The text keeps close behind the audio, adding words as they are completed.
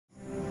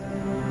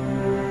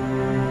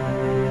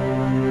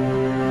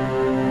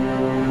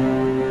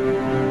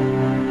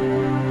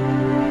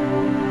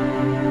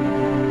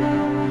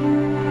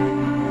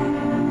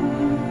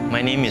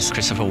is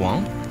Christopher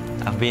Wong.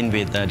 I've been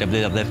with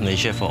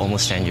WWF-Malaysia for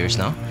almost 10 years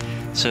now.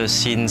 So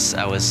since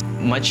I was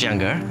much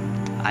younger,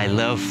 I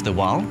love the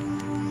wild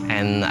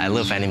and I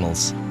love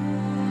animals.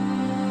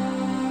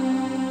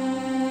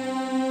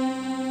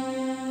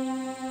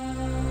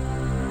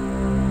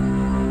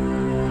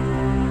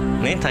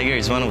 Malayan tiger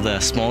is one of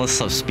the smallest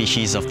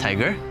subspecies of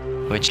tiger,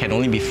 which can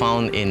only be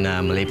found in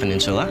Malay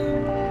Peninsula.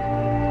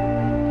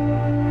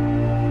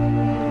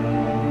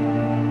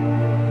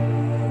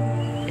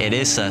 It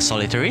is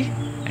solitary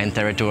and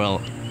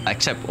territorial,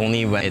 except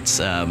only when it's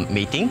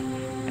mating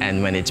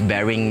and when it's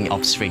bearing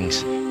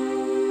offsprings.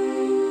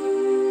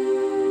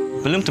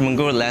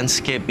 Belum-Temenggor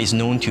landscape is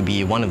known to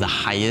be one of the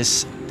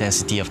highest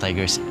density of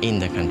tigers in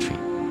the country.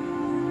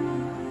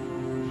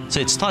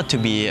 So it's thought to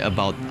be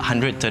about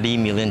 130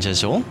 million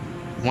years old,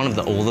 one of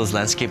the oldest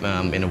landscape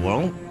in the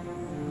world.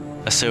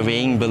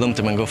 Surveying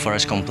Belum-Temengor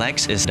Forest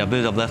Complex is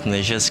WWF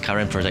Malaysia's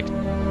current project.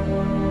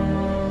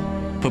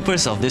 The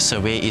purpose of this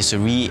survey is to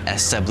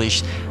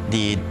re-establish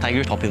the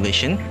tiger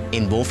population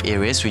in both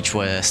areas which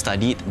were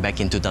studied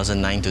back in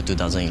 2009 to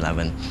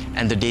 2011.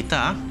 And the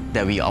data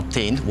that we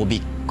obtained will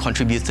be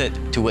contributed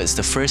towards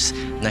the first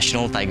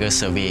National Tiger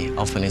Survey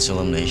of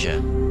Peninsular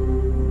Malaysia.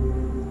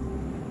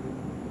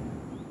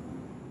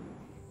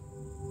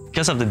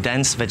 Because of the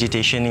dense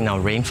vegetation in our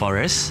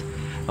rainforests,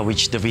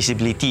 which the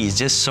visibility is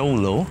just so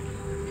low,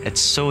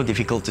 it's so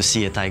difficult to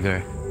see a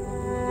tiger.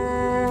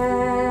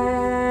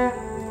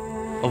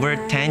 Over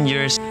 10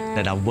 years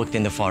that I've worked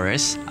in the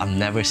forest, I've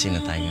never seen a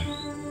tiger.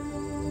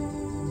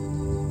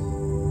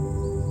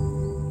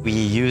 We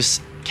use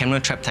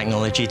camera trap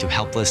technology to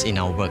help us in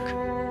our work,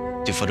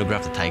 to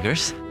photograph the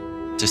tigers,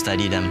 to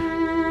study them.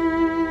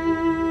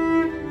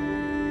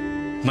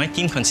 My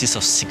team consists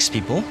of 6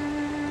 people,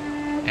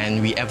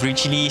 and we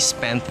averagely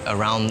spent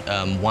around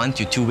 1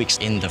 to 2 weeks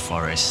in the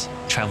forest,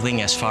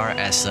 traveling as far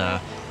as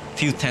a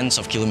few tens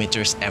of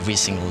kilometers every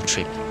single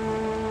trip.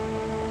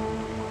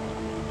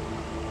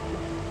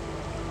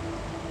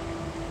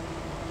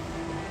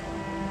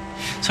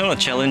 Some of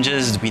the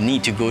challenges we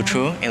need to go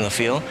through in the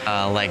field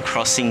are like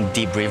crossing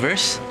deep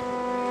rivers,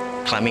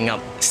 climbing up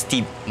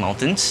steep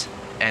mountains,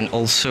 and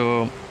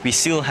also we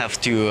still have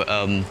to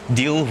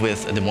deal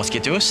with the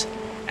mosquitoes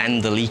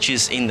and the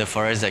leeches in the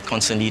forest that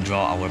constantly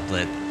draw our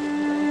blood.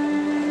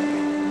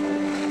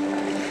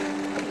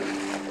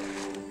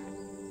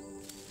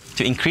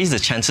 To increase the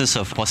chances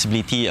of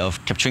possibility of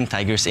capturing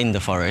tigers in the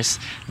forest,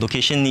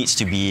 location needs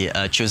to be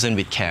chosen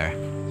with care.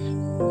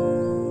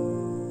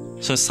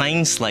 So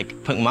signs like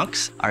perk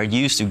marks are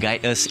used to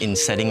guide us in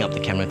setting up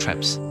the camera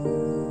traps.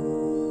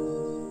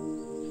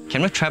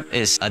 Camera trap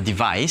is a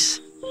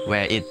device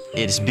where it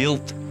is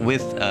built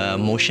with a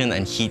motion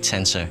and heat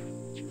sensor.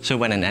 So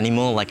when an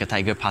animal like a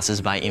tiger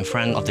passes by in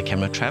front of the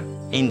camera trap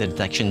in the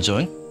detection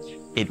zone,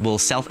 it will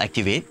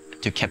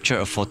self-activate to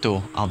capture a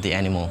photo of the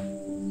animal.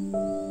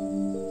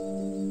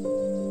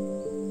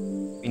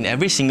 In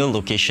every single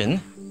location,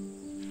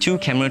 2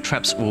 camera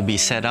traps will be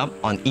set up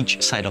on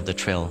each side of the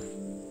trail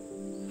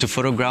to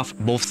photograph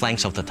both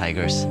flanks of the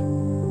tigers.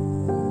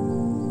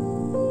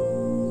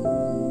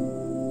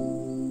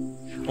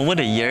 Over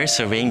the years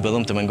surveying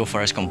Belum-Temengor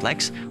Forest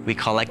Complex, we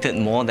collected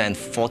more than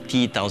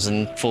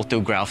 40,000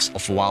 photographs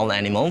of wild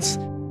animals.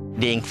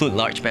 They include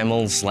large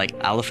mammals like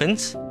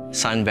elephants,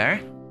 sun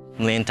bear,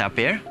 Malayan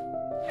tapir,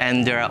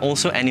 and there are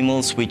also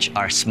animals which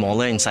are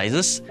smaller in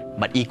sizes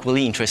but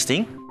equally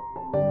interesting.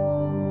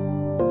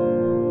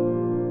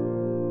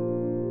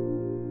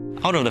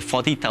 Out of the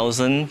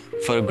 40,000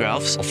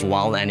 photographs of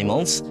wild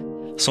animals,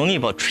 it's only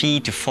about 3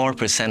 to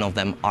 4% of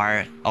them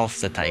are of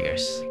the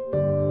tigers.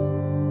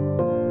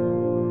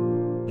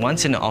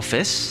 Once in the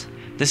office,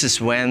 this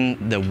is when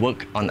the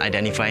work on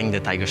identifying the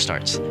tiger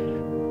starts.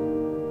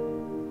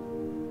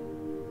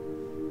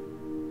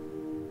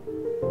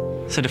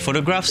 So the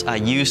photographs are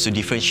used to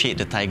differentiate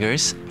the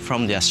tigers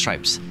from their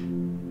stripes.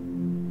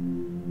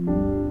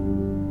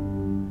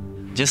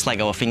 Just like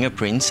our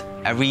fingerprints,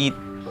 every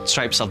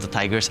stripes of the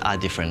tigers are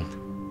different.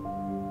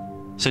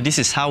 So this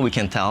is how we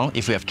can tell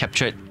if we have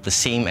captured the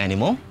same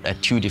animal at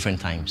 2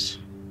 different times.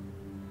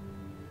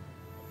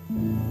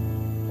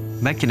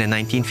 Back in the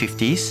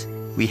 1950s,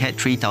 we had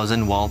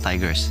 3,000 wild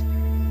tigers,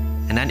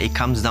 and then it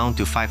comes down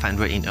to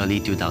 500 in early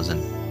 2000.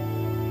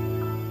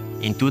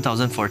 In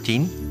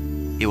 2014,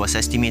 it was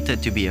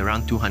estimated to be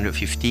around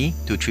 250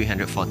 to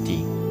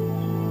 340.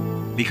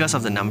 Because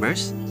of the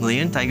numbers,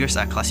 Malayan tigers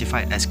are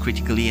classified as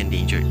critically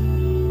endangered.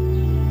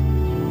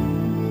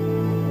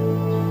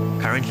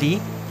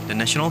 Currently, the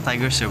National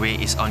Tiger Survey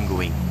is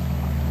ongoing,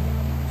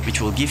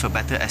 which will give a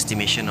better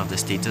estimation of the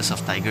status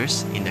of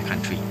tigers in the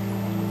country.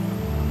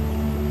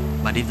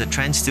 But if the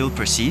trend still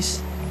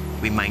persists,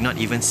 we might not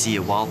even see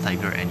a wild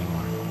tiger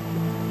anymore.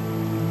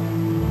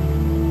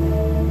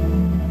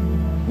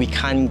 We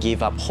can't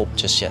give up hope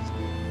just yet.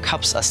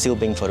 Cubs are still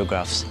being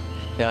photographed.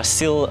 There are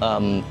still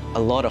a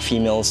lot of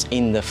females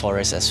in the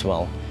forest as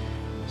well.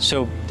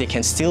 So they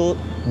can still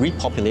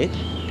repopulate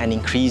and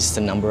increase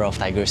the number of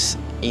tigers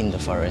in the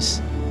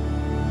forest.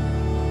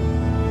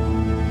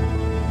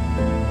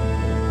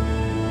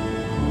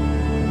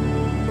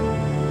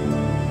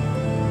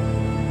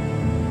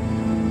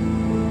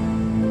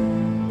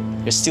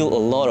 There's still a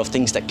lot of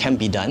things that can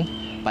be done,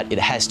 but it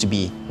has to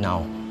be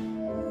now.